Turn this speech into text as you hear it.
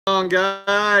on,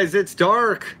 guys? It's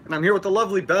dark, and I'm here with the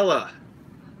lovely Bella.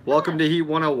 Welcome to Heat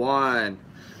 101.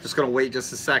 Just gonna wait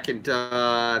just a second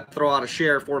to throw out a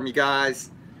share for me,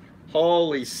 guys.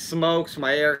 Holy smokes,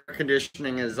 my air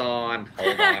conditioning is on.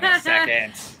 Hold on a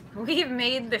second. We've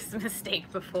made this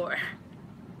mistake before.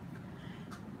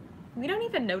 We don't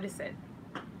even notice it.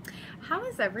 How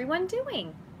is everyone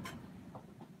doing?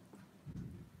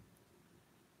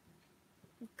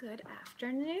 Good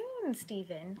afternoon,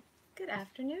 Stephen. Good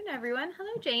afternoon, everyone. Hello,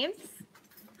 James.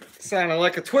 Sounded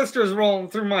like a twister's rolling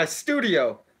through my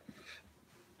studio.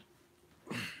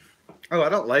 Oh, I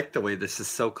don't like the way this is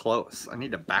so close. I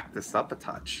need to back this up a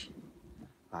touch.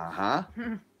 Uh-huh.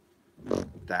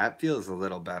 That feels a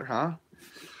little better, huh?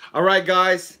 All right,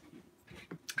 guys.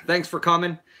 Thanks for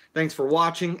coming. Thanks for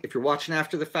watching. If you're watching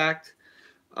after the fact,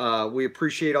 we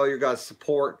appreciate all your guys'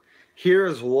 support.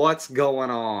 Here's what's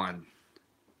going on.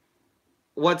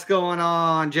 What's going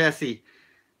on, Jesse?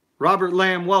 Robert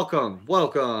Lamb, welcome.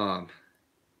 Welcome.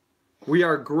 We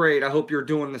are great. I hope you're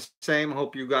doing the same. I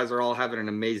hope you guys are all having an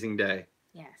amazing day.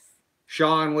 Yes.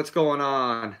 Sean, what's going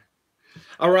on?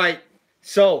 All right.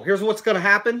 So here's what's going to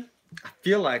happen. I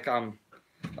feel like I've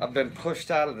been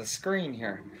pushed out of the screen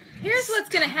here. Here's what's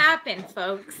going to happen,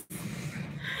 folks.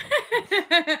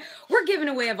 We're giving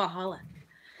away a Valhalla.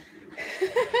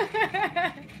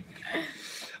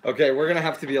 Okay, we're going to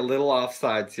have to be a little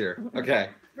offsides here. Okay.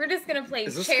 We're just going to play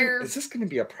Is chairs. this going to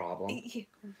be a problem?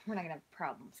 We're not going to have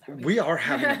problems. We are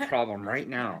having a problem right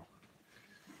now.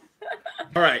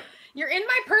 All right. You're in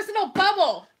my personal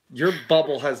bubble. Your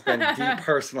bubble has been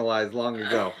depersonalized long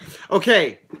ago.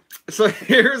 Okay, so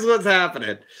here's what's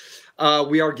happening.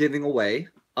 We are giving away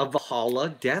a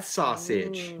Valhalla death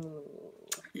sausage. Ooh.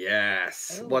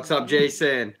 Yes. Ooh. What's up,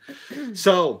 Jason?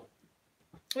 So.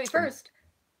 Wait, first,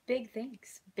 big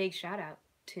thanks. Big shout out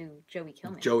to Joey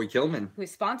Kilmon. Joey Kilmon. Who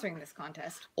is sponsoring this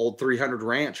contest. Old 300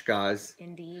 Ranch, guys.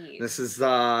 Indeed. This is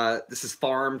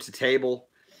farm to table.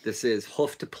 This is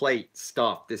hoof to plate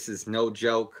stuff. This is no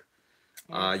joke.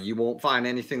 Yes. You won't find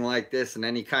anything like this in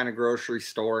any kind of grocery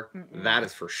store. That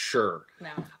is for sure.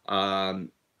 No.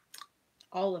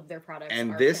 All of their products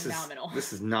and are this phenomenal.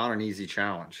 This is not an easy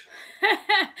challenge.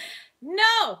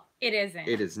 No, it isn't.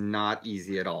 It is not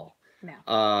easy at all.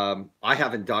 No. I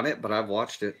haven't done it, but I've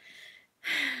watched it.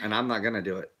 And I'm not going to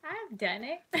do it. I've done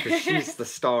it. Because she's the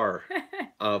star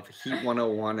of Heat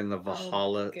 101 and the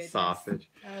Valhalla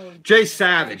sausage. Oh, Jay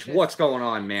Savage, what's going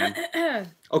on, man?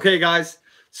 Okay, guys.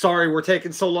 Sorry we're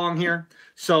taking so long here.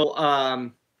 So,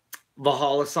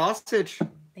 Valhalla sausage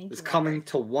is coming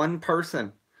to one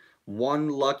person. One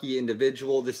lucky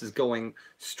individual. This is going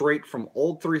straight from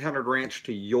Old 300 Ranch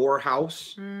to your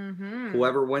house.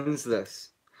 Whoever wins this.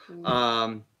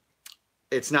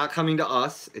 It's not coming to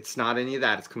us. It's not any of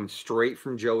that. It's coming straight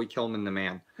from Joey Kilmon, the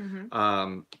man.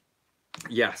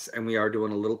 Yes, and we are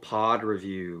doing a little pod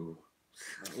review.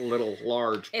 A little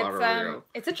large pod review.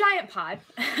 It's a giant pod.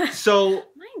 So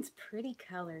mine's pretty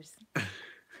colors.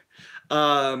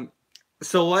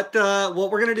 So what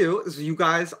we're gonna do is you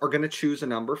guys are gonna choose a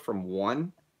number from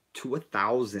 1 to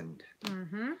 1,000.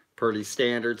 Pretty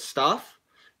standard stuff.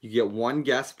 You get one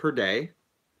guess per day.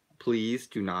 Please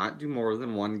do not do more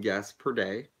than one guess per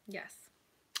day. Yes.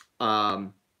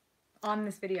 On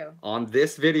this video. On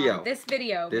this video. On this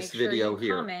video. This make sure video you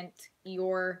here. Comment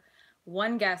your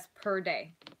one guess per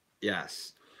day.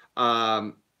 Yes.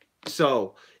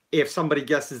 So if somebody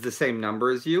guesses the same number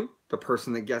as you, the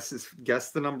person that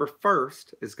guessed the number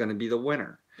first is going to be the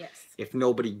winner. Yes. If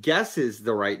nobody guesses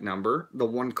the right number, the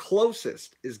one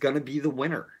closest is going to be the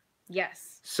winner.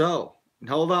 Yes. So,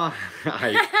 hold on.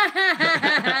 I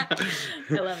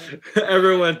love it.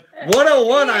 Everyone,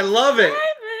 101, I love it.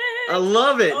 I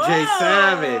love it, Jay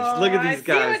Savage. Look at these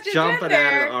guys jumping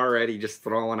at it already, just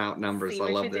throwing out numbers. I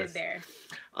love this.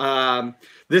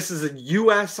 This is a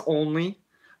U.S. only.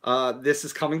 This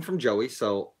is coming from Joey,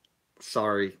 so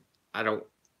sorry.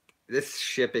 This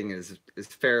shipping is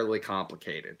fairly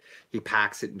complicated. He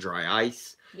packs it in dry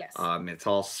ice. Yes. It's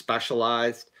all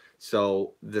specialized.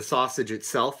 So the sausage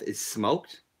itself is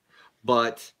smoked,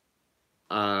 but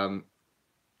when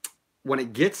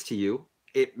it gets to you,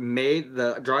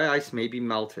 the dry ice may be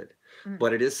melted,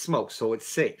 but it is smoked, so it's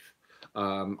safe.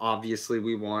 Obviously,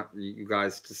 we want you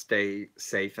guys to stay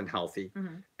safe and healthy,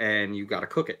 and you got to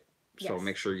cook it. So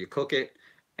make sure you cook it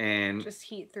and just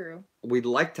heat through. We'd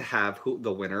like to have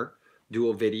the winner do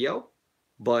a video,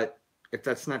 but if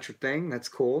that's not your thing, that's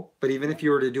cool. But even if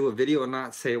you were to do a video and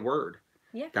not say a word,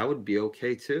 that would be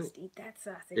okay too. Just eat that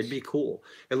sausage. It'd be cool.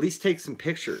 At least take some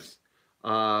pictures.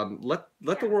 Let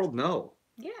the world know.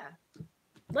 Yeah.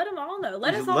 Let them all know.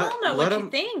 Let us all know what you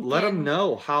think. Let them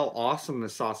know how awesome the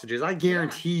sausage is. I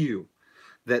guarantee you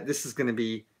that this is going to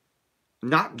be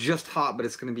not just hot, but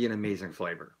it's going to be an amazing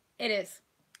flavor. It is.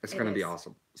 It's going to be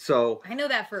awesome. So I know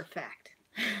that for a fact.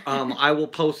 I will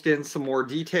post in some more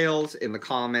details in the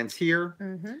comments here.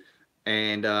 Mm-hmm.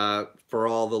 And for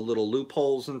all the little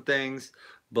loopholes and things.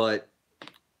 But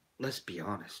let's be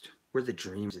honest. We're the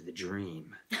dreams of the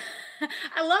dream.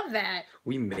 I love that.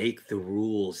 We make the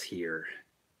rules here.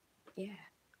 Yeah.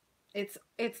 It's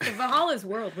the Valhalla's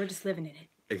world. We're just living in it.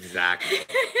 Exactly.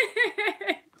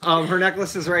 Her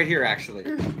necklace is right here, actually.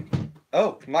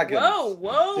 Oh, my goodness. Whoa,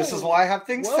 whoa. This is why I have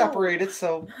things separated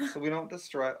so we don't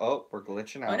destroy. Oh, we're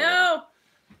glitching out. Oh, no.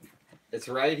 It's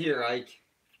right here, Ike.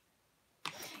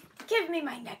 Give me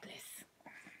my necklace.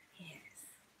 Yes.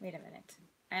 Wait a minute.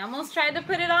 I almost tried to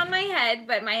put it on my head,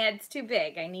 but my head's too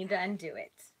big. I need to undo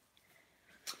it.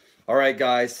 All right,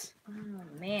 guys. Oh,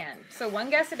 man. So 1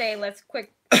 guess a day. Let's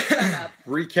quick sum up.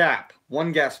 Recap.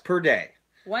 1 guess per day.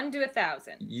 1 to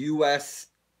 1,000. U.S.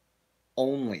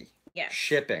 only. Yes.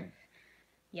 Shipping.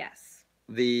 Yes.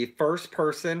 The first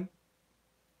person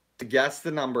to guess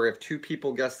the number, if 2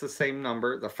 people guess the same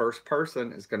number, the first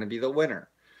person is going to be the winner.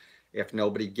 If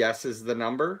nobody guesses the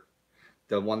number,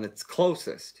 the one that's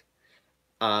closest.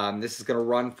 This is going to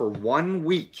run for 1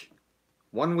 week.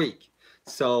 1 week.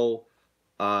 So,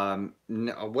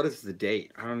 what is the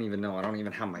date? I don't even know. I don't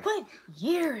even have my... What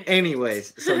year is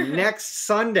Anyways, so next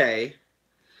Sunday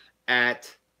at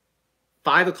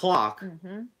 5 o'clock,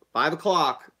 5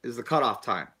 o'clock is the cutoff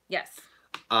time. Yes.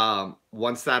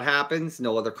 Once that happens,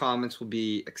 no other comments will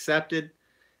be accepted.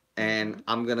 And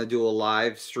I'm going to do a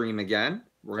live stream again.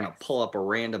 We're going to pull up a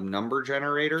random number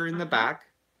generator in the back.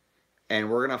 And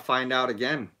we're going to find out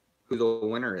again who the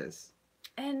winner is.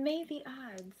 And may the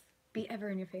odds be ever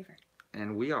in your favor.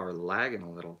 And we are lagging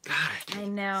a little. God, I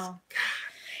know.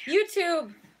 God.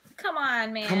 YouTube, come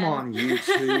on, man. Come on,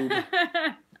 YouTube.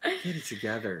 Get it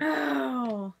together.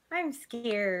 Oh, I'm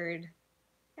scared.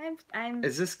 I'm.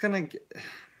 Is this going to...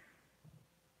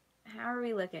 How are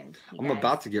we looking? I'm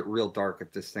about to get real dark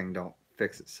if this thing don't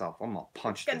fix itself. I'm going to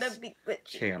punch this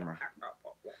camera.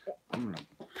 I'm going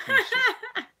to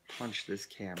punch this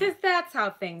camera. Because that's how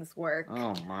things work.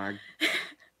 Oh, my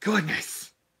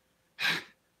goodness.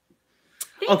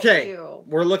 Thank you.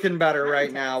 We're looking better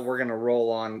right now. We're going to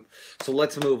roll on. So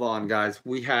let's move on, guys.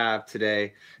 We have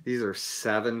today, these are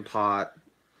 7-pot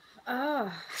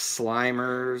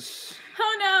Slimers.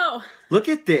 Oh, no. Look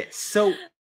at this. So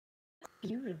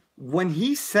beautiful. When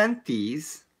he sent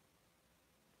these,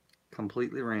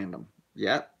 completely random.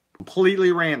 Yep.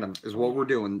 Completely random is what we're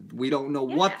doing. We don't know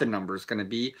what the number is going to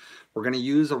be. We're going to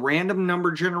use a random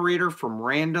number generator from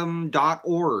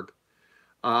random.org,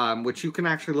 which you can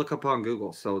actually look up on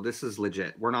Google. So this is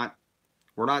legit. We're not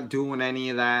doing any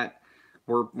of that.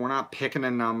 We're not picking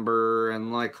a number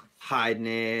and like hiding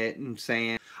it and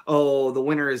saying, "Oh, the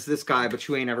winner is this guy," but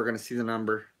you ain't ever going to see the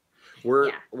number.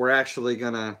 We're actually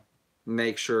going to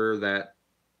make sure that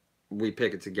we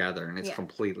pick it together and it's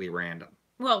completely random.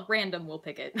 Well, random will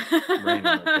pick it.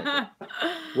 Random will pick it.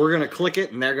 We're going to click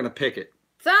it and they're going to pick it.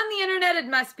 It's on the internet. It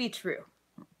must be true.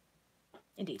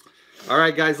 Indeed. All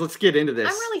right, guys, let's get into this.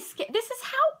 I'm really scared. This is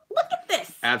how... Look at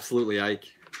this. Absolutely, Ike.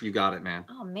 You got it, man.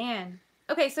 Oh, man.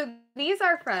 Okay, so these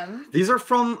are from... These are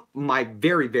from my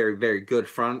very, very, very good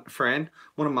friend.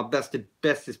 One of my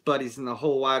bestest buddies in the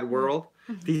whole wide world.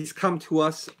 These come to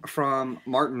us from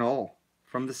Martin Knoll.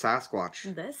 From the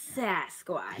Sasquatch. The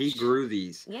Sasquatch. He grew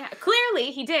these. Yeah,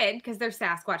 clearly he did because they're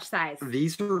Sasquatch size.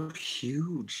 These are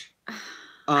huge.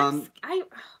 Oh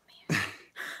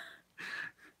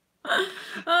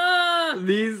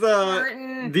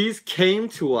man. These came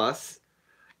to us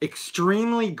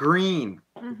extremely green.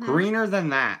 Greener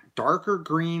than that. Darker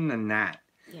green than that.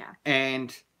 Yeah.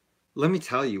 And let me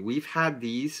tell you, we've had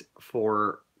these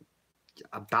for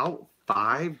about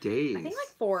 5 days. I think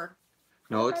like 4.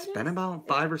 No, it's been about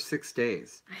 5 or 6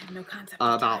 days. I have no concept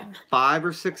of about time. 5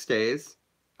 or 6 days.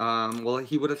 Well,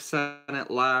 he would have sent it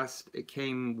last. It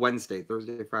came Wednesday,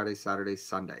 Thursday, Friday, Saturday,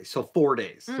 Sunday. So 4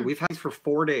 days. So we've had these for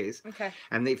 4 days. Okay.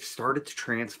 And they've started to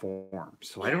transform.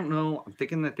 So I don't know. I'm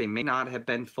thinking that they may not have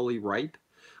been fully ripe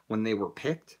when they were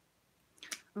picked.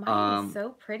 Mine is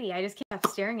so pretty. I just kept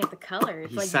staring at the colors.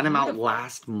 He sent them out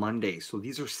last Monday. So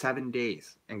these are 7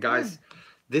 days. And guys...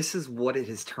 This is what it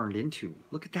has turned into.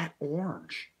 Look at that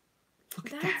orange.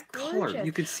 Look at that color.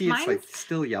 You can see it's like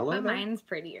still yellow. But mine's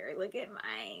prettier. Look at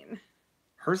mine.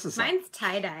 Hers is mine's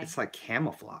tie-dye. It's like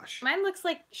camouflage. Mine looks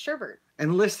like sherbet.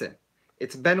 And listen,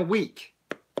 it's been a week.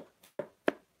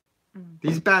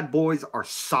 These bad boys are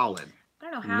solid.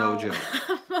 I don't know how. No joke.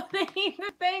 They need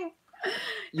the thing.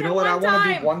 You know what? I want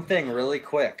to do one thing really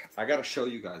quick. I got to show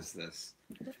you guys this.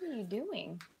 What are you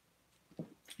doing?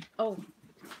 Oh,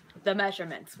 the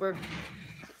measurements. We're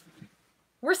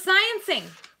sciencing.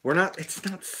 We're not. It's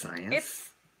not science. It's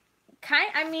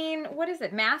I mean, what is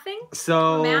it? Mathing?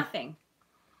 So We're mathing.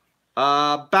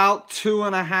 About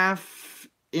 2.5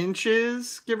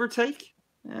 inches, give or take.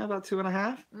 Yeah, about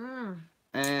 2.5.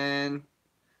 And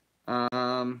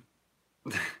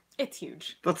it's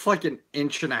huge. That's like 1.5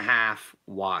 inches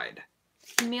wide.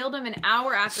 He mailed him an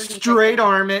hour after he straight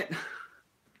arm it.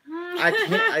 I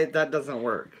can't. That doesn't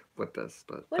work with this.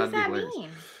 But what does that mean?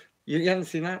 You haven't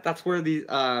seen that? That's where the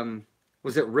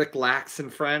was it Rick Lax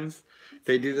and Friends?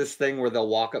 They do this thing where they'll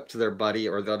walk up to their buddy,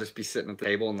 or they'll just be sitting at the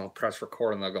table and they'll press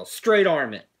record and they'll go straight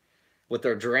arm it with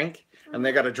their drink, and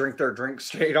they got to drink their drink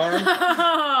straight arm.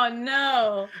 Oh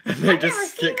no! And they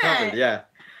just get covered. Yeah,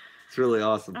 it's really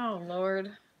awesome. Oh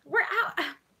Lord, we're out.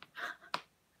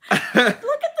 Look at this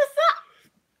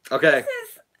up. Okay.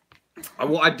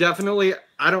 Well, I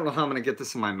don't know how I'm gonna get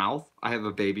this in my mouth. I have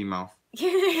a baby mouth.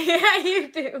 Yeah,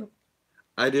 you do.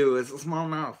 I do. It's a small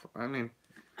mouth. I mean,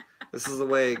 this is the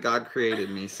way God created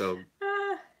me. So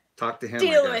talk to Him.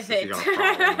 Deal with it.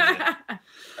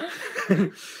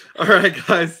 All right,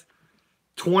 guys.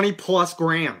 20+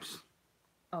 grams.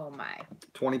 Oh my.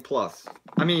 20+.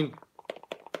 I mean.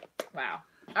 Wow.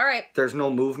 All right. There's no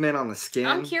movement on the skin.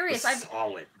 I'm curious. It's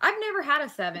solid. I've never had a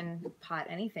 7-pot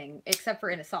anything except for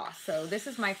in a sauce. So this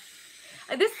is another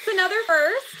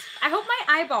first. I hope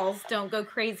my eyeballs don't go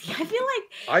crazy. I feel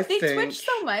like they twitch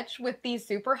so much with these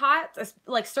super hots,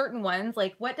 like certain ones.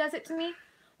 Like, what does it to me?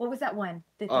 What was that one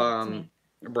that did it to me?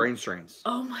 Brain strains.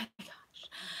 Oh my gosh.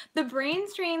 The brain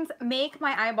strains make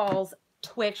my eyeballs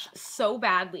twitch so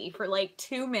badly for like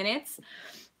 2 minutes.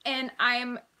 And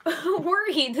I'm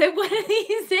worried that one of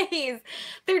these days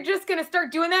they're just going to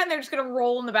start doing that and they're just going to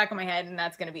roll in the back of my head and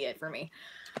that's going to be it for me.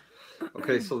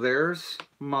 Okay, so there's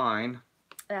mine.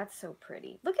 That's so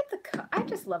pretty. Look at the color. I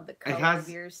just love the color of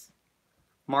yours.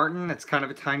 Martin, it's kind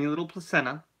of a tiny little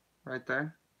placenta right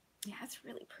there. Yeah, it's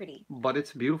really pretty. But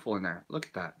it's beautiful in there. Look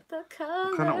at that. The color.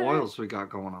 What kind of oils we got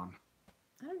going on?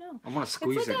 I don't know. I'm going to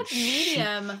squeeze it. It's like a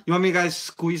medium. You want me to guys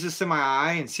squeeze this in my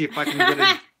eye and see if I can get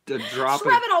a drop just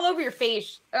rub it all over your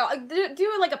face. Do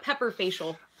it like a pepper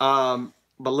facial.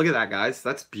 But look at that, guys.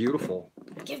 That's beautiful.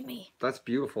 Give me. That's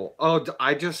beautiful. Oh,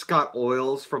 I just got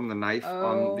oils from the knife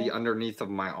on the underneath of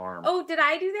my arm. Oh, did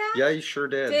I do that? Yeah, you sure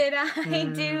did. Did I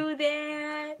do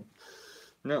that?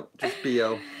 No, just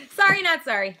BO. Sorry, not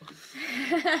sorry.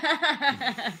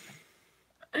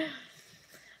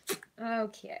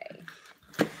 Okay.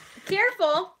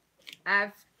 Careful.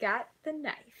 I've got the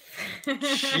knife.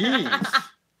 Jeez.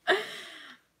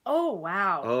 Oh,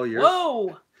 wow. Oh, you're...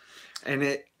 Whoa.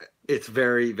 And it's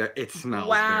very, it smells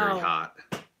very hot.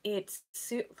 It's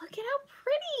look at how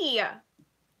pretty.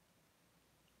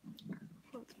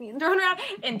 It's being thrown around.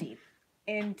 Indeed.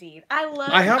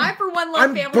 I for one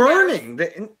love family. I'm burning.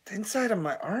 The inside of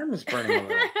my arm is burning a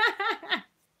little.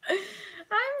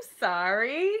 I'm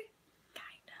sorry.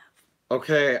 Kind of.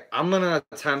 Okay, I'm gonna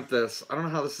attempt this. I don't know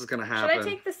how this is gonna happen. Should I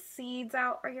take the seeds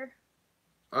out right here?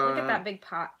 Look at that big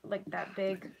pot, like that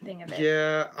big thing of it.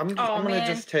 Yeah, I'm gonna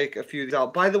just take a few of these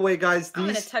out. By the way, guys, I'm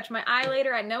gonna touch my eye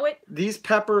later. I know it. These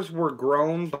peppers were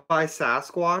grown by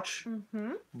Sasquatch,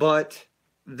 but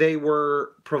they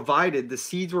were provided. The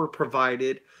seeds were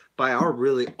provided by our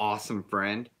really awesome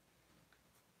friend,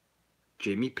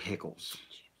 Jimmy Pickles,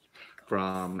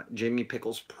 from Jimmy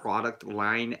Pickles Product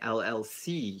Line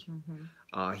LLC.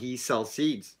 He sells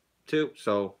seeds too,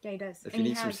 so yeah, he does. If you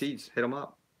need some seeds, hit him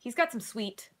up. He's got some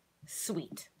sweet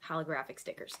holographic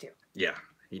stickers too. Yeah,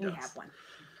 he does. We have one.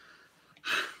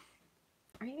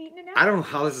 Are you eating it now? I don't know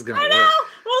how this is gonna work. I know.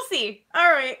 We'll see.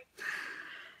 All right.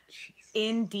 Jeez.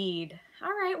 Indeed.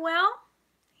 All right. Well,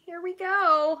 here we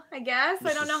go. I guess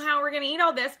I don't know how we're gonna eat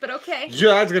all this, but okay.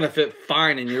 Yeah, it's gonna fit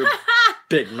fine in your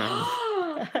big mouth.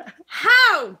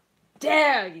 How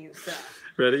dare you, sir?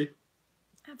 Ready?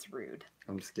 That's rude.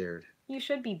 I'm scared. You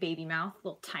should be baby mouth,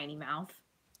 little tiny mouth.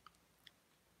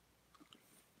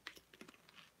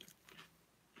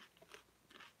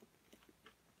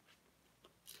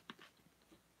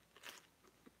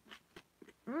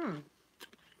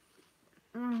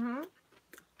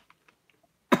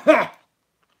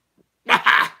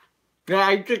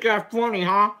 Yeah, you think that's funny,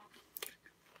 huh?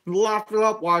 Laugh it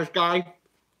up, wise guy.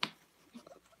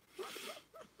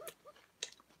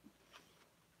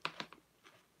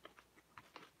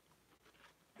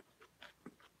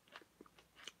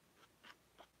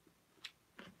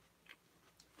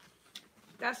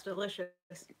 That's delicious.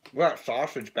 We got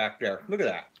sausage back there. Look at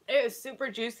that. It is super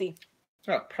juicy.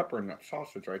 Got pepper in that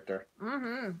sausage right there.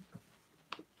 Mm-hmm.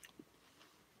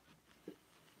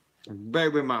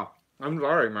 Baby mouth. I'm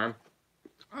sorry, man.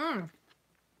 Mm.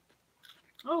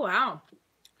 Oh, wow.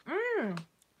 Mm.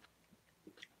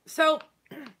 So,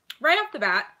 right off the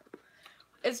bat,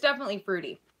 it's definitely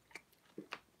fruity.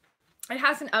 It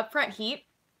has an upfront heat.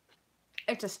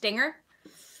 It's a stinger.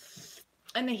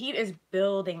 And the heat is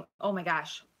building. Oh my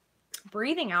gosh.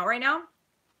 Breathing out right now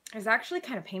is actually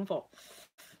kind of painful.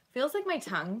 Feels like my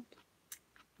tongue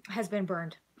has been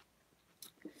burned.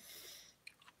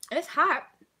 It's hot.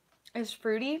 It's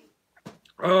fruity.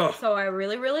 Ugh. So I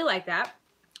really, really like that.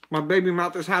 My baby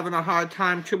mouth is having a hard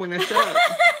time chewing this up.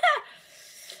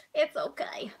 It's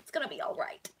okay. It's going to be all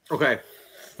right. Okay.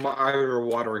 My eyes are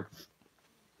watering.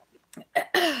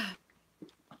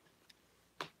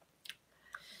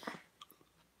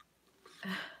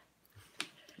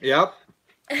 Yep.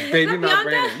 Baby mouth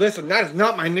Brandon. Listen, that is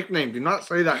not my nickname. Do not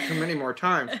say that too many more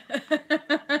times.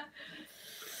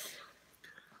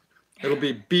 It'll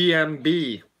be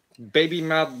BMB. Baby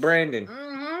mouth Brandon.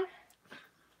 Mm-hmm.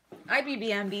 I'd be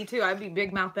BMB too. I'd be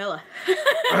Big Mouth Bella.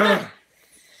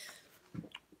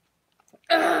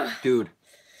 Dude,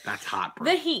 that's hot, bro.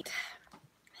 The heat.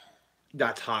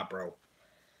 That's hot, bro.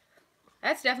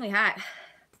 That's definitely hot.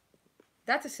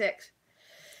 That's a 6.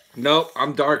 Nope,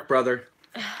 I'm dark, brother.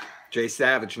 Jay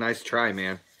Savage, nice try,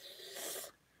 man.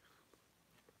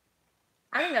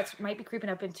 I think that's might be creeping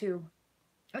up into.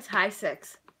 That's high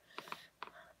 6.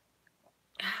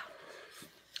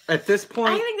 At this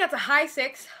point, I think that's a high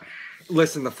 6.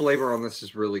 Listen, the flavor on this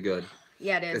is really good.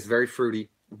 Yeah, it is. It's very fruity,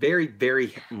 very,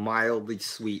 very mildly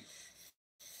sweet,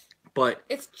 but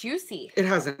it's juicy. It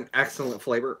has an excellent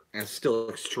flavor and still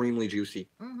extremely juicy.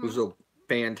 Mm-hmm. This is a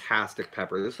fantastic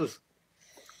pepper. This is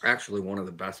actually one of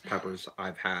the best peppers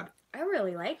I've had. I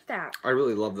really like that. I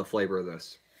really love the flavor of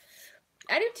this.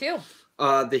 I do too.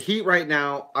 The heat right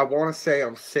now, I want to say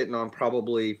I'm sitting on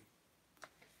probably.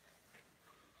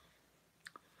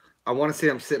 I want to say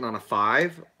I'm sitting on a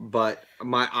 5, but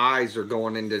my eyes are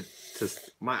going into.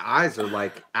 My eyes are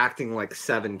like acting like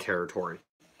 7 territory.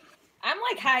 I'm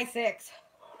like high 6.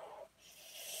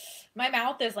 My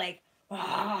mouth is like,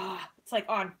 it's like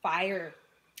on fire.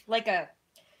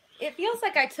 It feels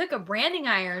like I took a branding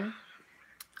iron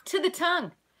to the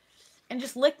tongue and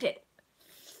just licked it.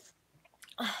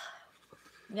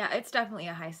 Yeah, it's definitely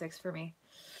a high 6 for me.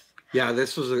 Yeah,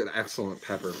 this was an excellent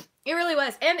pepper. It really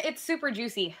was. And it's super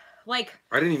juicy. Like,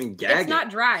 I didn't even gag it. It's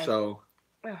not dry. So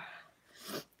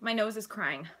my nose is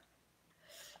crying.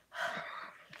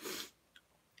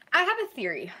 I have a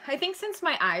theory. I think since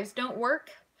my eyes don't work,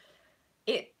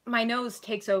 my nose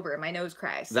takes over and my nose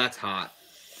cries. That's hot.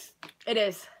 It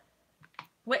is.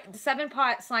 What,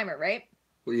 7-pot Slimer, right?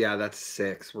 Well, yeah, that's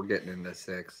 6. We're getting into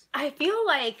 6. I feel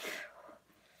like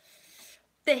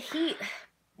the heat,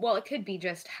 well, it could be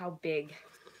just how big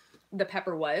the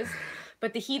pepper was,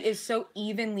 but the heat is so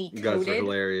evenly coated. You guys are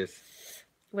hilarious.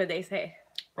 What'd they say?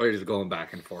 We're just going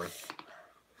back and forth.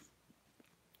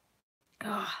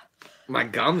 Ugh. My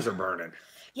gums are burning.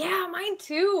 Yeah, mine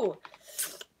too.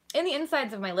 And the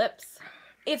insides of my lips.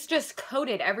 It's just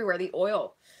coated everywhere, the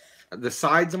oil. The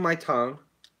sides of my tongue.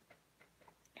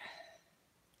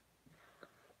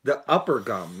 The upper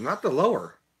gum, not the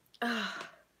lower.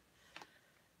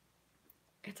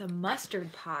 It's a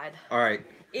mustard pod. All right.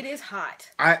 It is hot.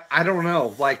 I don't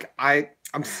know. Like,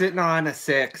 I'm sitting on a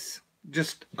 6.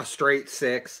 Just a straight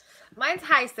 6. Mine's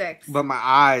high 6. But my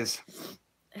eyes.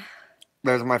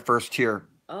 There's my first tear.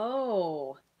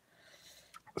 Oh.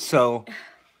 So,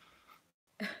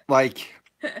 like,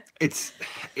 it's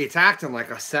acting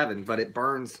like a 7, but it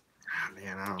burns. Oh,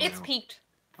 man, I don't know. It's peaked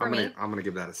for me. I'm gonna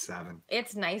give that a 7.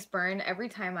 It's nice burn. Every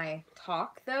time I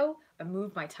talk, though, I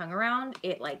move my tongue around,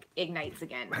 it, like, ignites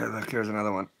again. Look, here's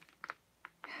another one.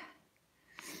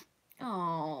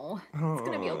 Oh, it's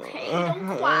gonna be okay.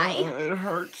 Don't cry. It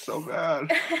hurts so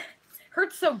bad.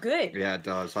 Hurts so good. Yeah, it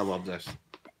does. I love this.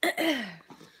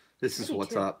 This is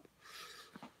what's up.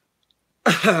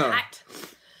 Hot.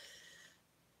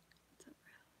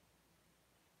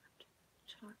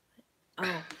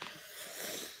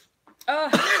 Oh.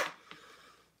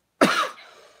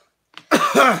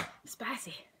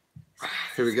 Spicy.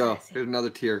 Here we go. Here's another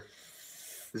tear.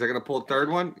 Is that gonna pull a third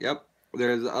one? Yep.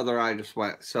 There's the other eye just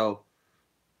went. So,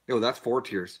 that's 4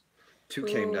 tears. 2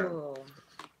 came down.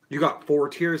 You got 4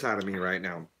 tears out of me right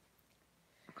now.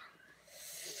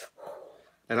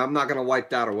 And I'm not gonna wipe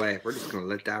that away. We're just gonna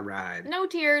let that ride. No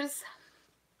tears.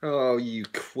 Oh, you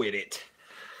quit it.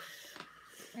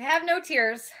 I have no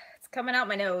tears. It's coming out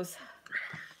my nose.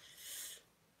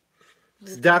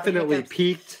 It's definitely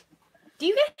peaked. Do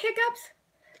you get hiccups?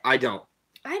 I don't.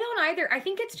 I don't either. I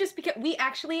think it's just because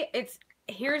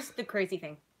here's the crazy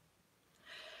thing.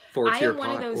 I am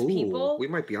one of those people. We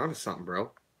might be onto something,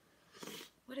 bro.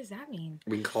 What does that mean?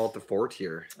 We can call it the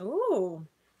 4-tier. Ooh.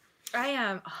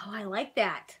 I like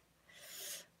that.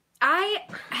 I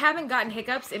haven't gotten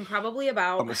hiccups in probably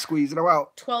about... I'm going to squeeze it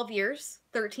out. 12 years,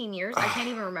 13 years. I can't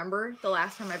even remember the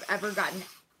last time I've ever gotten...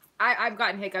 I've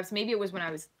gotten hiccups. Maybe it was when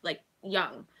I was, like,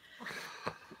 young.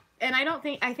 And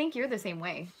I think you're the same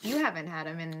way. You haven't had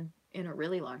them in a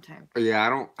really long time.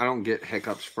 Yeah, I don't get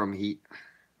hiccups from heat.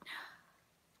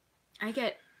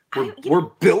 We're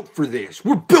built for this.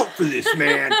 We're built for this,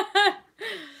 man.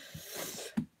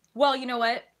 Well, you know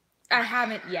what? I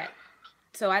haven't yet.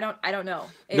 So I don't know.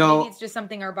 No. Maybe it's just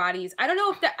something our bodies. I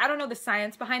don't know the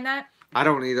science behind that. I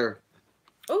don't either.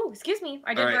 Oh, excuse me.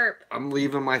 I did burp. I'm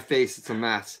leaving my face. It's a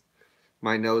mess.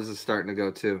 My nose is starting to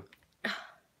go too.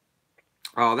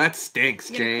 Oh, that stinks,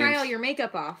 James. You're gonna cry all your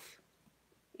makeup off.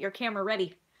 Your camera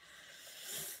ready.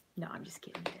 No, I'm just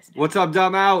kidding. What's up,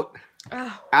 dumb out?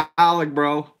 Oh. Alec,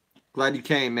 bro. Glad you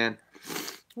came, man.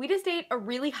 We just ate a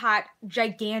really hot,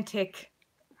 gigantic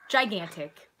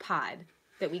pod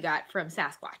that we got from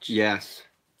Sasquatch. Yes.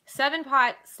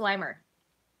 7-pot Slimer.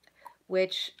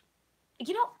 Which,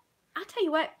 you know, I'll tell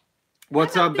you what.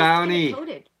 What's up, Bounty?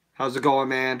 How's it going,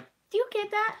 man? Do you get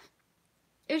that?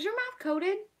 Is your mouth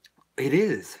coated? It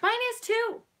is. Mine is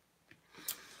too.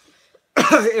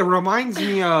 It reminds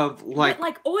me of like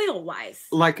oil wise.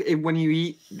 Like when you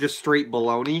eat just straight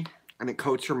bologna and it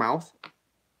coats your mouth.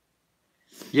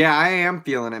 Yeah, I am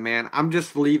feeling it, man. I'm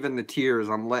just leaving the tears.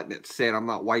 I'm letting it sit. I'm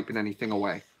not wiping anything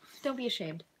away. Don't be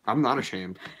ashamed. I'm not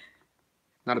ashamed.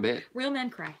 Not a bit. Real men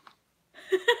cry.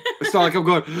 It's not like I'm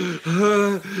going,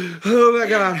 oh my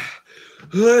God.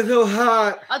 Oh, it's so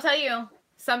hot. I'll tell you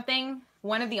something.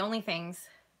 One of the only things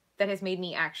that has made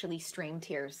me actually stream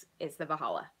tears is the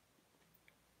Valhalla,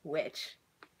 which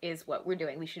is what we're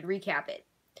doing. We should recap it.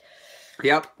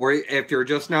 Yep. If you're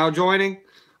just now joining,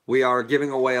 we are giving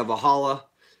away a Valhalla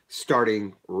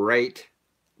starting right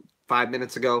 5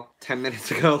 minutes ago, 10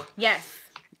 minutes ago. Yes.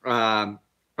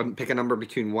 Pick a number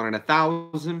between 1 and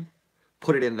 1,000.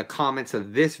 Put it in the comments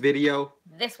of this video.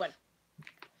 This one.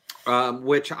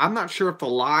 Which I'm not sure if the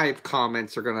live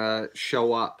comments are going to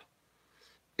show up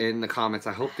in the comments.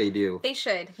 I hope they do. They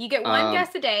should. You get one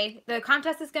guess a day. The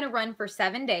contest is going to run for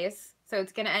 7 days. So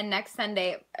it's going to end next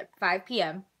Sunday at 5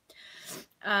 p.m.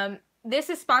 This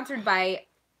is sponsored by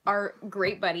our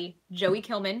great buddy, Joey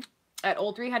Kilmon at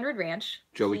Old 300 Ranch.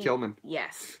 Joey Kilmon.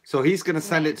 Yes. So he's going to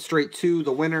send it straight to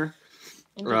the winner.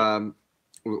 Indeed.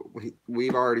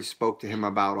 We've already spoke to him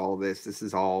about all this. This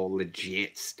is all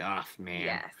legit stuff,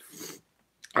 man.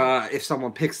 Yes. If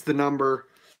someone picks the number,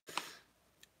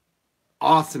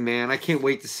 awesome, man. I can't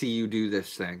wait to see you do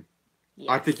this thing. Yes.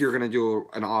 I think you're going to do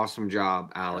an awesome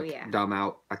job, Alec. Oh, yeah. Dumb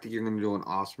out. I think you're going to do an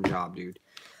awesome job, dude.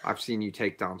 I've seen you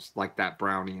take down like that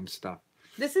brownie and stuff.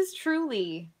 This is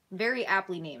truly very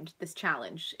aptly named, this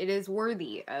challenge. It is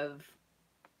worthy of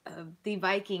the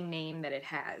Viking name that it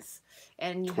has.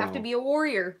 And you 12. have to be a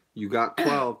warrior. You got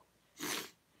 12.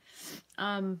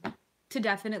 To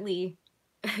definitely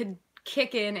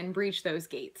kick in and breach those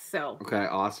gates. So okay,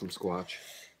 awesome, Squatch.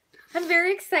 I'm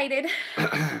very excited.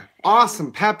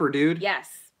 Awesome pepper, dude. Yes.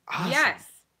 Awesome. Yes.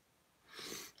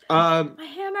 My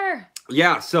hammer.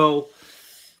 Yeah, so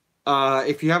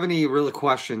if you have any really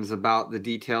questions about the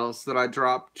details that I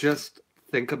dropped, just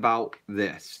think about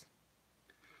this.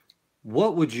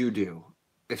 What would you do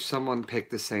if someone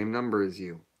picked the same number as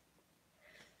you?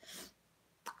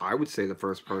 I would say the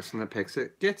first person that picks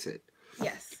it gets it.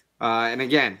 Yes. And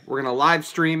again, we're going to live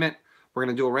stream it. We're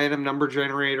going to do a random number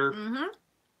generator.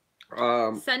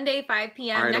 Mm-hmm. Sunday, 5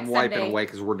 p.m. All right, next I'm wiping Sunday. away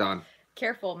because we're done.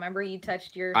 Careful. Remember you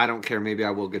touched your... I don't care. Maybe I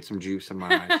will get some juice in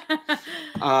my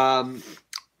eyes.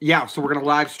 Yeah, so we're going to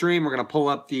live stream. We're going to pull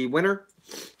up the winner.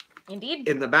 Indeed.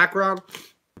 In the background.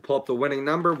 Pull up the winning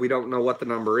number. We don't know what the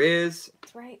number is.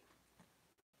 That's right.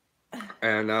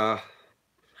 And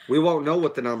we won't know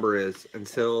what the number is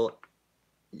until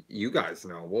you guys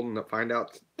know. We'll find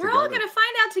out together. We're all going to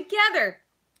find out together.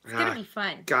 It's going to be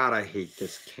fun. God, I hate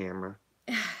this camera.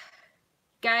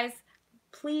 Guys,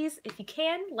 please, if you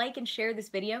can, like and share this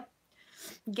video.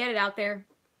 Get it out there.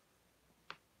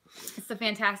 It's a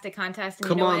fantastic contest. And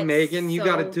Come on, Megan. You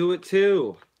got to do it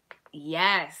too.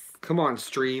 Yes. Come on,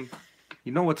 stream.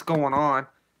 You know what's going on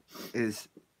is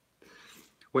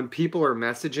when people are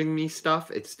messaging me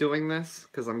stuff, it's doing this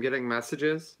because I'm getting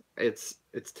messages. It's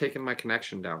taking my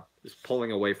connection down. It's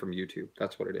pulling away from YouTube.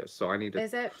 That's what it is. So I need to...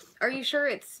 Is it? Are you sure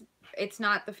it's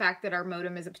not the fact that our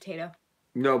modem is a potato?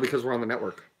 No, because we're on the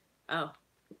network. Oh.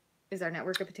 Is our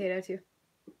network a potato too?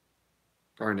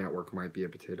 Our network might be a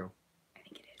potato. I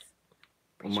think it is.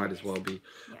 It might as well be.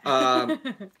 Yeah.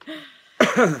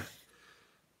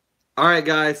 All right,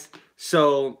 guys.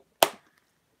 So,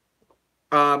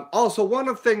 also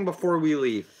one thing before we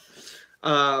leave.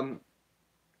 I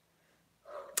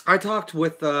talked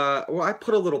with, well, I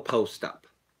put a little post up.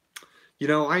 You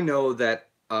know, I know that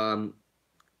a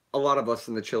lot of us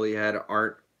in the Chili Head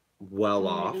aren't well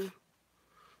off.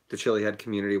 The Chili Head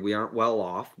community, we aren't well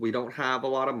off. We don't have a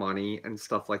lot of money and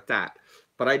stuff like that.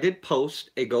 But I did post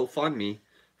a GoFundMe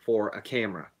for a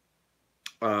camera.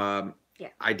 Yeah.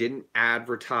 I didn't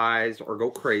advertise or go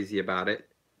crazy about it.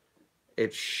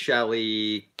 It's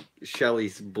Shelly.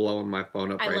 Shelly's blowing my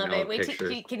phone up right now. I love it.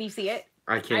 Wait, can you see it?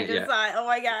 I can't yet. I just saw it. Oh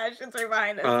my gosh, it's right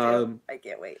behind us too. I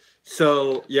can't wait.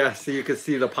 So yeah, so you can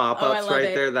see the pop-ups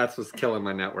right there. That's what's killing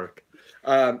my network.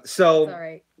 So it's all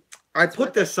right. I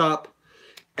put this up,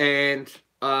 and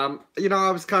you know,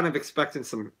 I was kind of expecting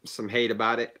some hate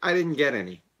about it. I didn't get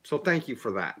any, so thank you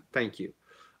for that. Thank you.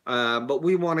 But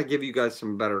we want to give you guys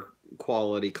some better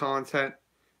quality content,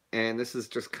 and this is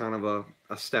just kind of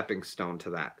a stepping stone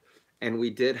to that. And we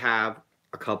did have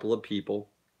a couple of people.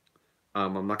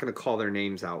 I'm not going to call their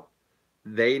names out.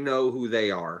 They know who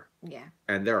they are. Yeah.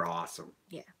 And they're awesome.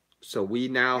 Yeah. So we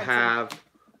now have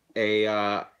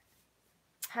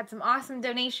had some awesome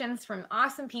donations from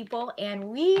awesome people, and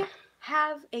we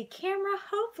have a camera.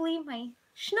 Hopefully my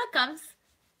schnookums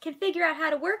can figure out how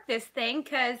to work this thing,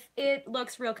 because it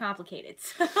looks real complicated.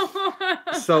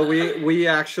 So we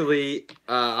actually,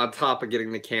 on top of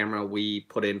getting the camera, we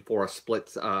put in for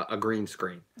a green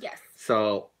screen. Yes.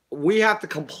 So we have to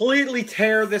completely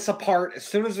tear this apart. As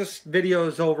soon as this video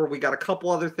is over, we got a couple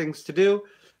other things to do,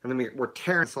 and then we're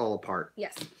tearing this all apart.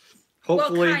 Yes.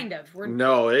 Hopefully, well, kind of.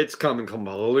 No, it's coming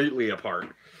completely apart.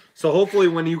 So hopefully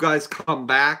when you guys come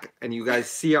back and you guys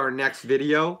see our next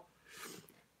video,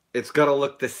 it's going to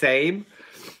look the same,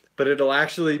 but it'll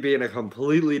actually be in a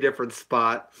completely different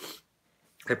spot.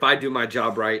 If I do my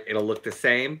job right, it'll look the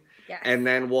same. Yes. And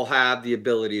then we'll have the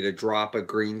ability to drop a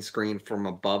green screen from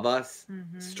above us,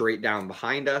 straight down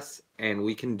behind us, and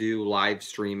we can do live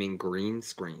streaming green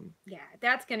screen. Yeah,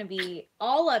 that's going to be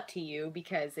all up to you,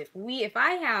 because if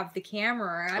I have the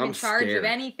camera and I'm in charge of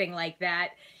anything like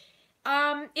that,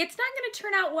 it's not going to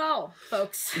turn out well,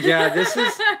 folks. Yeah,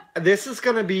 this is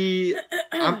going to be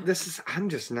I'm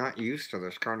just not used to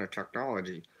this kind of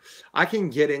technology. I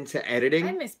can get into editing.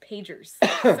 I miss pagers,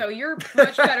 so you're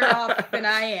much better off than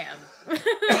I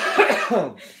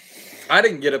am. I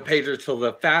didn't get a pager till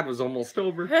the fad was almost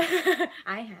over.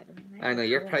 I had them. I know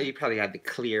you probably had the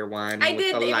clear one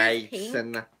with the lights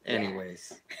and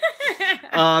anyways.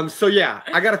 So yeah,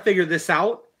 I got to figure this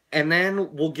out, and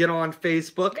then we'll get on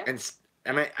Facebook and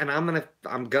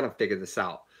I'm gonna figure this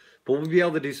out. But we'll be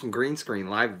able to do some green screen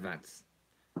live events.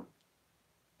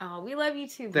 Oh, we love you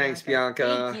too, Thanks,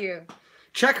 Bianca. Thank you.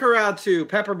 Check her out too,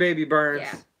 Pepper Baby Burns.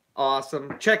 Yeah.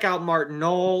 Awesome. Check out Martin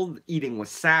Knoll, Eating with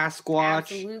Sasquatch.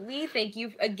 Absolutely. Thank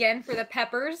you again for the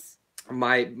peppers.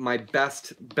 My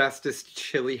bestest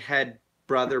Chili Head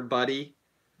brother buddy.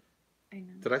 I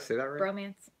know. Did I say that right?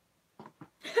 Bromance.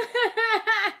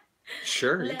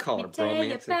 Sure, you call it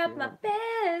bromance. About my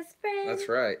best friend. That's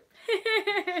right.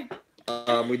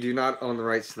 We do not own the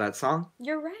rights to that song.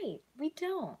 You're right. We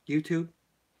don't. YouTube.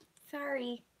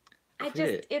 Sorry.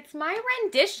 It's my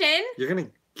rendition. You're going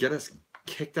to get us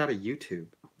kicked out of YouTube.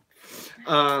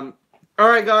 All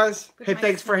right, guys. Hey,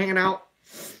 thanks for hanging out.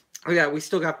 Oh, yeah, we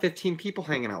still got 15 people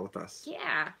hanging out with us.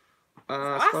 Yeah.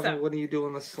 Awesome. Stefan, what are you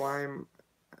doing to slime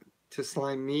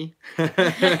me?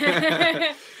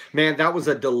 Man, that was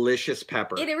a delicious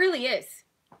pepper. It really is.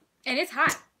 And it's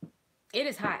hot. It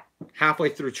is hot. Halfway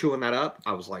through chewing that up,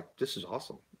 I was like, this is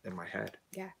awesome in my head.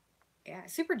 Yeah. Yeah.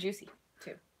 Super juicy,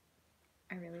 too.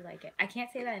 I really like it. I can't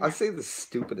say that enough. I say the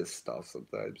stupidest stuff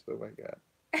sometimes. Oh, my God.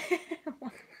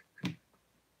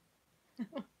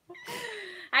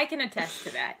 I can attest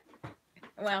to that.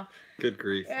 Well. Good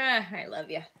grief. I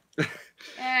love you.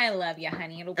 I love you,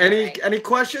 honey. It'll be any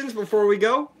questions before we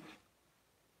go?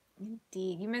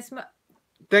 Indeed. You miss my...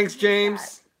 Thanks,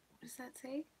 James. What does that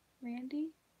say? Randy?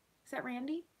 Is that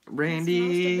Randy?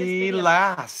 Randy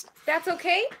last. That's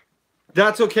okay?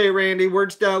 That's okay, Randy. We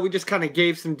just kind of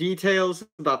gave some details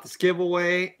about this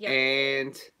giveaway. Yep.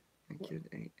 And...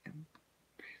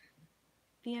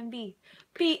 BMB.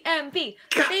 BMB.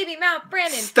 Baby Mount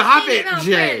Brandon. Stop Baby it, Mount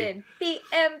Jay. Brandon.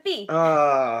 BMB.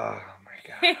 Oh, my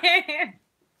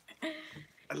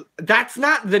God. That's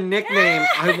not the nickname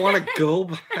I want to go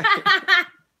by.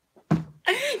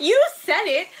 You said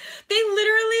it. They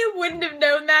literally wouldn't have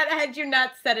known that had you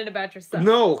not said it about yourself.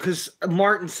 No, because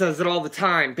Martin says it all the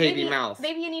time, baby mouth.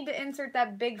 Maybe you need to insert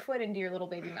that big foot into your little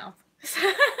baby mouth.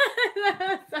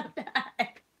 That's not bad.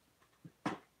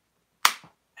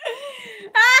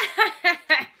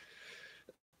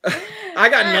 I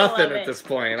got nothing at this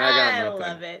point. I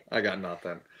love it. I got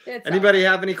nothing. It's Anybody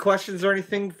have any questions or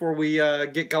anything before we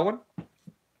get going?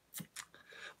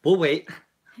 We'll wait.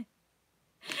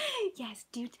 Yes,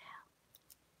 do tell.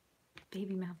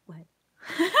 Baby mouth what?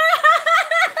 Oh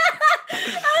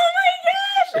my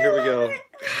gosh! Here we go.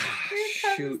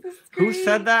 Shoot. Who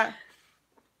said that?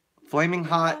 Flaming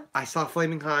Hot. I saw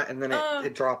Flaming Hot and then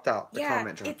it dropped out. The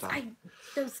comment dropped out.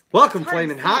 Welcome,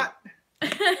 Flaming Hot.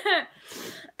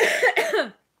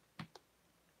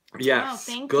 Yes.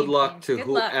 Good luck to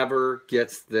whoever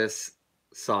gets this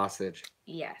sausage.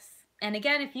 Yes. And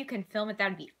again, if you can film it,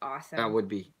 that'd be awesome. That'd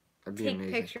be Take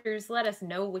amazing. pictures. Let us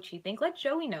know what you think. Let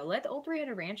Joey know. Let the Old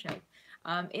Three-Headed Ranch know.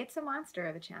 It's a monster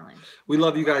of a challenge. We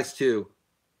love you guys too.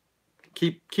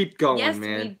 Keep going, yes, man.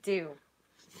 Yes, we do.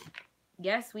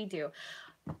 Yes, we do.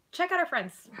 Check out our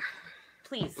friends,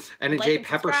 please. N&J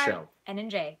Pepper Show.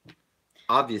 N&J.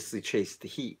 Obviously, Chase the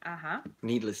Heat.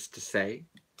 Needless to say.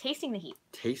 Tasting the Heat.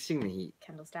 Tasting the Heat.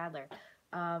 Kendall Stadler.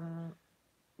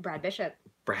 Brad Bishop.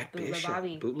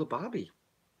 Bootla Bobby.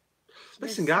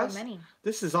 Listen, guys. So many.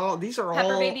 These are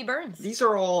Pepper all Baby Burns. These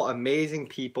are all amazing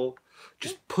people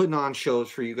just putting on shows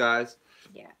for you guys.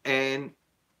 Yeah. And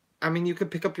I mean, you could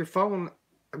pick up your phone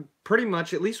pretty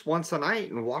much at least once a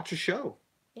night and watch a show.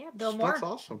 Yeah, Bill Moore. That's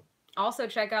awesome. Also,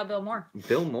 check out Bill Moore.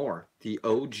 Bill Moore, the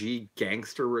OG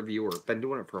gangster reviewer. Been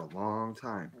doing it for a long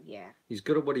time. Yeah. He's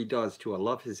good at what he does, too. I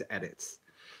love his edits.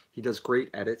 He does great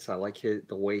edits. I like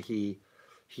the way he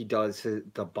does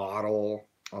the bottle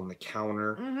on the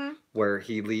counter where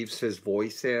he leaves his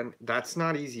voice in. That's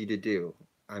not easy to do.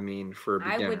 I mean, for a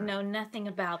beginner. I would know nothing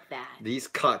about that. These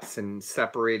cuts and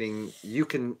separating, you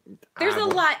can. There's a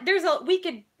lot.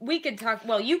 We could talk.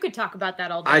 Well, you could talk about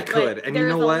that all day. I could, and you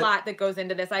know what? There's a lot that goes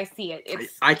into this. I see it.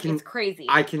 It's crazy.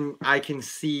 I can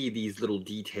see these little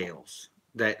details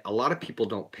that a lot of people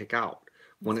don't pick out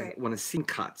when a scene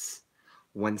cuts,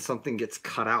 when something gets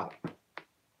cut out.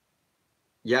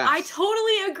 Yes. I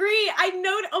totally agree. I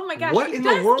know. Oh my gosh. What in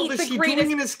the world is he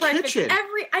doing in his kitchen?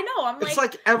 I know. I'm like. It's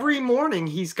like every morning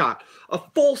he's got a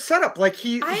full setup. Like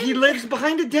he lives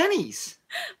behind a Denny's.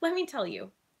 Let me tell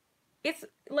you.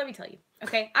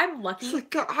 Okay, I'm lucky. It's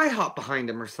like I hop behind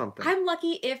him or something. I'm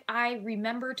lucky if I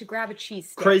remember to grab a cheese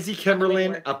stick. Crazy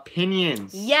Kimberlyn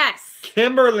opinions. Yes.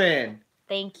 Kimberlyn.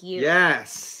 Thank you.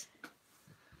 Yes.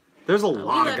 There's a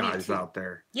lot of guys out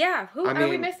there. Yeah. Who are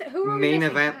we missing? Main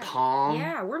Event Palm.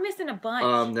 Yeah, we're missing a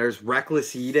bunch. There's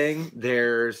Reckless Eating.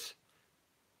 There's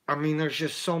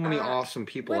just so many awesome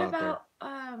people out there. What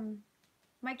about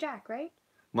Mike Jack, right?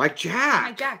 Mike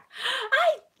Jack. I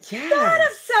thought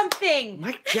of something.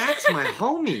 Mike Jack's my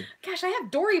homie. Gosh, I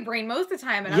have Dory brain most of the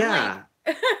time, and I'm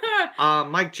like,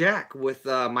 Mike Jack with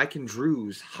Mike and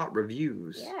Drew's Hot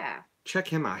Reviews. Yeah. Check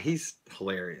him out. He's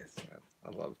hilarious. I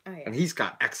love it. Oh, yeah. And he's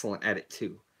got excellent edit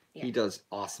too. Yeah. He does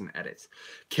awesome edits.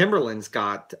 Kimberlyn's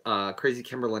got Crazy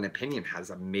Kimberlyn Opinion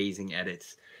has amazing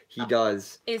edits. He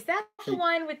does. Is that the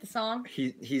one with the song?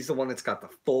 He's the one that's got the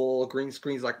full green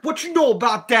screen. He's like, what you know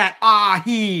about that?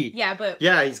 Yeah, but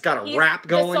he's got a rap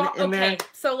going in there.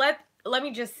 So let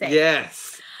me just say.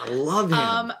 Yes, I love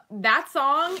him. That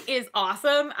song is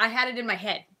awesome. I had it in my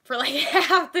head for like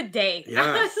half the day. Yes.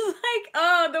 I was like,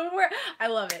 oh, the word. I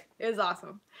love it. It was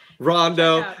awesome.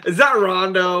 Rondo. Is that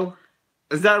Rondo?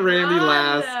 Is that Randy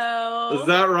Last? Is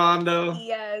that Rondo?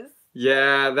 Yes.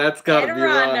 Yeah, that's gotta be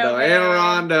Rondo. And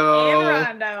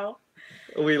Rondo.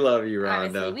 We love you,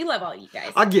 Rondo. Honestly, we love all you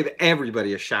guys. I'll give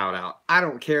everybody a shout out. I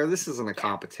don't care. This isn't a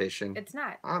competition. It's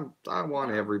not. I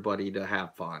want everybody to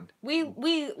have fun.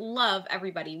 We love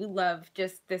everybody. We love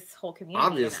just this whole community.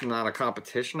 Obviously not a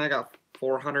competition. I got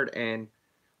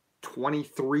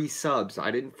 423 subs.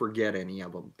 I didn't forget any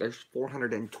of them. There's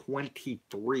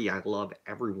 423. I love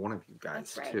every one of you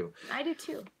guys too. I do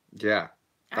too. Yeah.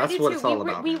 That's what it's all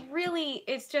about. We really,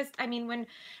 it's just, I mean, when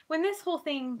this whole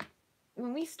thing,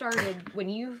 when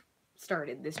you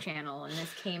started this channel and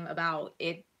this came about,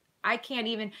 I can't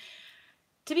even,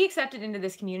 to be accepted into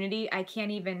this community, I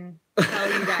can't even tell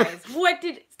you guys, stop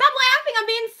laughing, I'm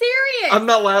being serious. I'm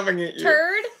not laughing at you.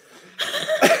 Turd.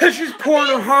 She's pouring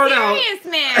her heart out. Serious,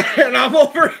 man. And I'm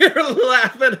over here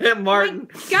laughing at Martin.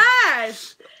 Oh my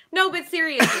gosh. No, but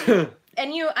seriously.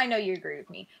 And I know you agree with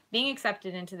me. Being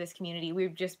accepted into this community,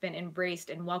 we've just been embraced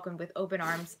and welcomed with open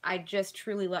arms. I just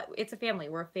truly love. It's a family.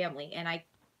 We're a family, and I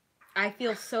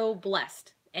feel so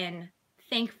blessed and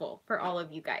thankful for all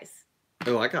of you guys.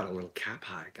 Oh, I got a little cap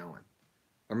high going.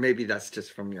 Or maybe that's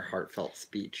just from your heartfelt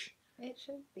speech. It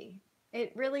should be.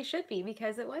 It really should be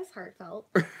because it was heartfelt.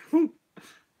 I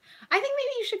think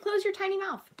maybe you should close your tiny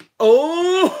mouth.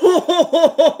 Oh!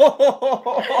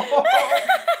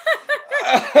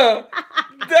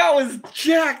 That was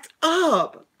jacked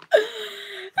up.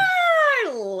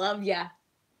 I love ya.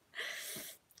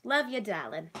 Love you,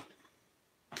 darling.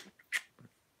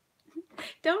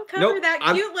 Don't cover that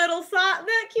cute little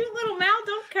mouth.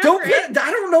 Don't cover it.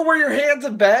 I don't know where your hands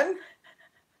have been.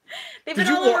 They've been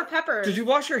all over Pepper. Did you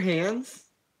wash your hands?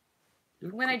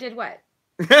 When I did what?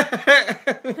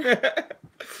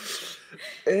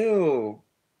 Ew.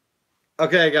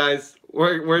 Okay, guys,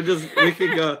 we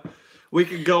can go. We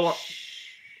can go. Hush,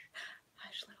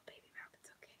 little baby mouth. It's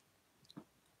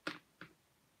okay.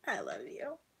 I love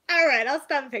you. All right, I'll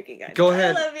stop picking on you. Go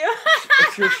ahead. I love you.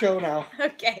 It's your show now.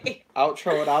 Okay.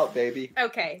 Outro it out, baby.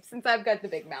 Okay, since I've got the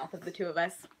big mouth of the two of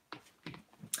us.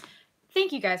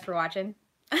 Thank you guys for watching.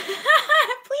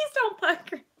 Please don't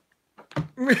pucker.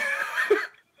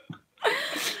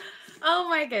 Oh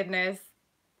my goodness.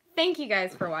 Thank you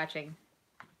guys for watching.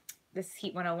 This is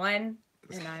Heat 101.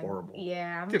 That's horrible.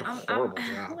 Yeah. Did a horrible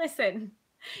job. Listen.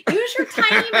 Use your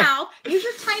tiny mouth. Use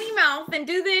your tiny mouth and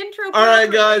do the intro. All right,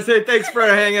 guys. Hey, thanks for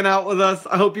hanging out with us.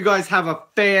 I hope you guys have a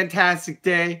fantastic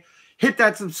day. Hit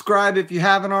that subscribe if you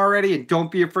haven't already, and don't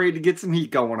be afraid to get some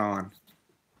heat going on.